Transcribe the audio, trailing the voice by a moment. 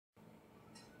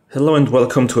Hello and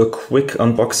welcome to a quick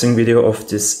unboxing video of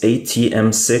this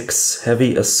AT-M6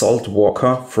 heavy assault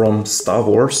walker from Star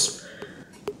Wars.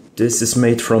 This is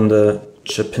made from the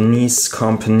Japanese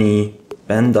company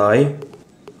BANDAI.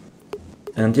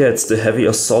 And yeah, it's the heavy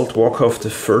assault walker of the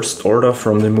First Order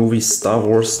from the movie Star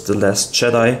Wars The Last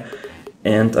Jedi.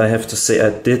 And I have to say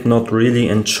I did not really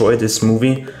enjoy this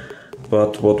movie,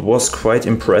 but what was quite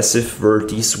impressive were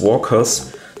these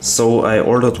walkers. So I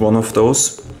ordered one of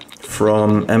those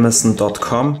from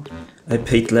Amazon.com. I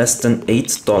paid less than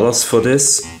 $8 for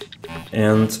this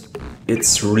and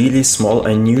it's really small.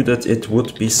 I knew that it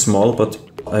would be small, but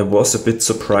I was a bit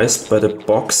surprised by the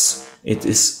box. It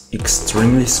is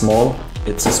extremely small.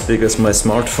 It's as big as my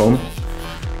smartphone.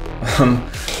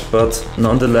 But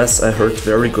nonetheless, I heard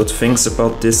very good things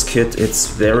about this kit. It's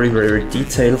very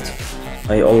detailed.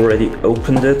 I already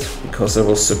opened it because I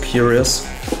was so curious.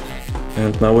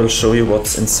 And now I'll show you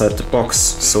what's inside the box.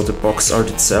 So the box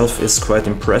art itself is quite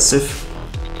impressive.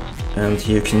 And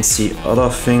here you can see other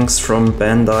things from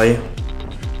Bandai.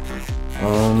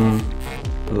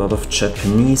 A lot of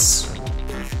Japanese.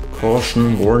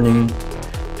 Caution, warning.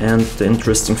 And the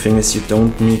interesting thing is you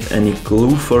don't need any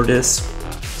glue for this.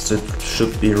 So it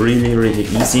should be really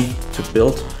easy to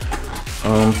build.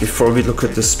 Before we look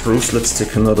at the sprues, let's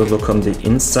take another look on the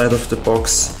inside of the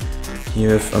box. You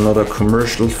have another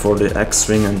commercial for the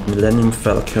X-Wing and Millennium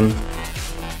Falcon.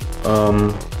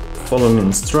 Following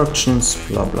instructions,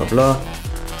 blah blah.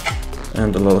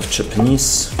 And a lot of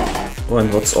Japanese. Oh,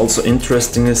 and what's also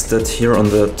interesting is that here on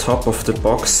the top of the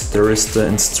box there is the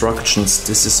instructions.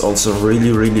 This is also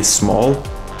really small.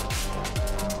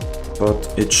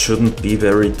 But it shouldn't be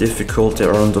very difficult.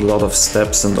 There aren't a lot of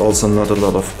steps and also not a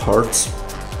lot of parts.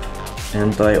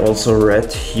 And I also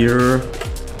read here,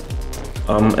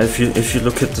 if you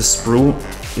look at the sprue,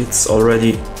 it's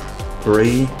already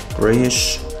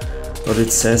grayish, but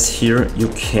it says here you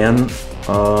can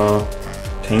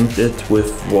paint it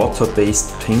with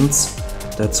water-based paints.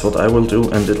 That's what I will do.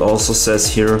 And it also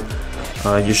says here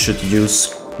you should use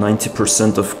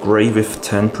 90% of gray with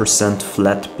 10%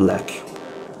 flat black.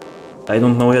 I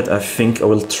don't know yet. I think I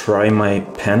will try my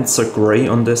Panzer gray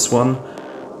on this one,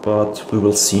 but we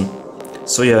will see.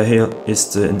 So yeah, here is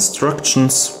the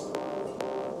instructions.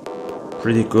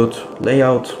 Pretty good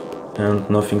layout and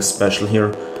nothing special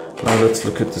here. Now let's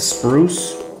look at the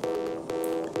sprues.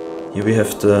 Here we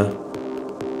have the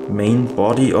main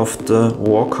body of the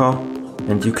walker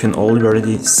and you can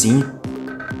already see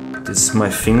this is my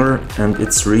finger and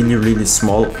it's really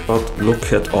small, but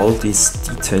look at all this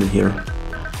detail here.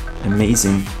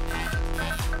 Amazing.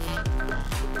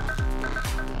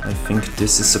 I think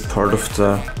this is a part of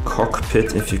the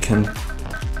cockpit, if you can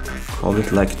call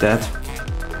it like that.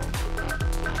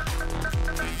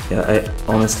 Yeah, I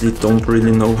honestly don't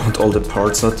really know what all the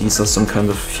parts are. These are some kind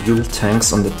of fuel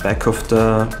tanks on the back of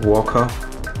the walker.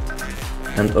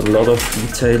 And a lot of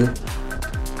detail.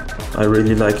 I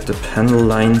really like the panel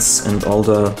lines and all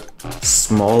the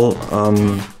small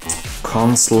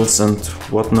consoles and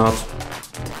whatnot.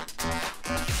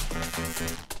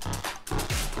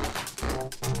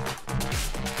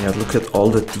 Yeah, look at all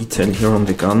the detail here on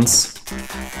the guns.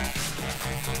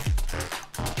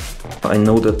 I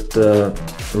know that the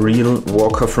real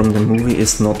walker from the movie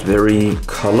is not very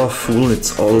colorful,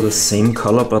 it's all the same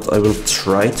color, but I will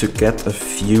try to get a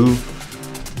few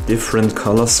different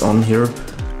colors on here.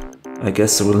 I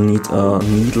guess I will need a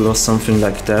needle or something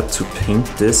like that to paint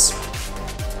this.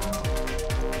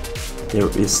 There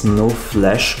is no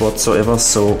flash whatsoever,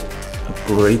 so a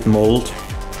great mold.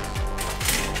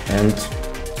 And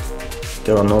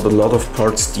there are not a lot of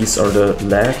parts. These are the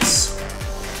legs.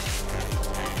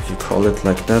 If you call it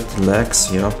like that, legs,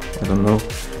 yeah, I don't know.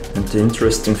 And the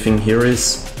interesting thing here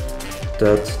is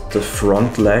that the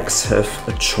front legs have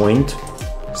a joint.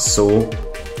 So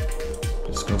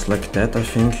this goes like that, I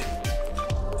think.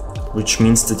 Which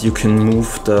means that you can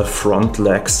move the front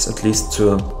legs at least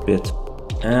to a bit.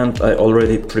 And I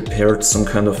already prepared some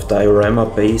kind of diorama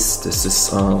base. This is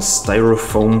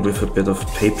styrofoam with a bit of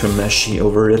paper mache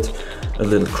over it. A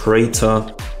little crater.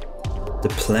 The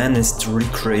plan is to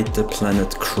recreate the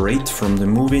planet Crate from the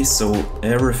movie, so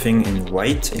everything in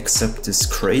white except this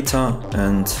crater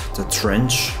and the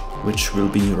trench, which will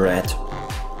be red.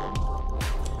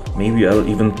 Maybe I'll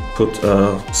even put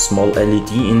a small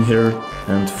LED in here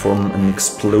and form an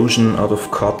explosion out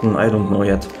of cotton. I don't know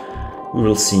yet. We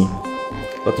will see.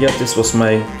 But yeah, this was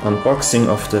my unboxing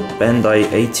of the Bandai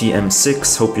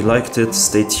AT-M6. Hope you liked it.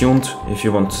 Stay tuned if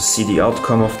you want to see the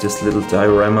outcome of this little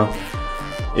diorama.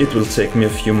 It will take me a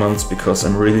few months because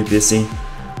I'm really busy,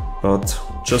 but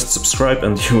just subscribe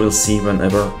and you will see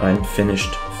whenever I'm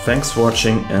finished Thanks for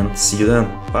watching and see you then.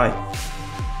 Bye!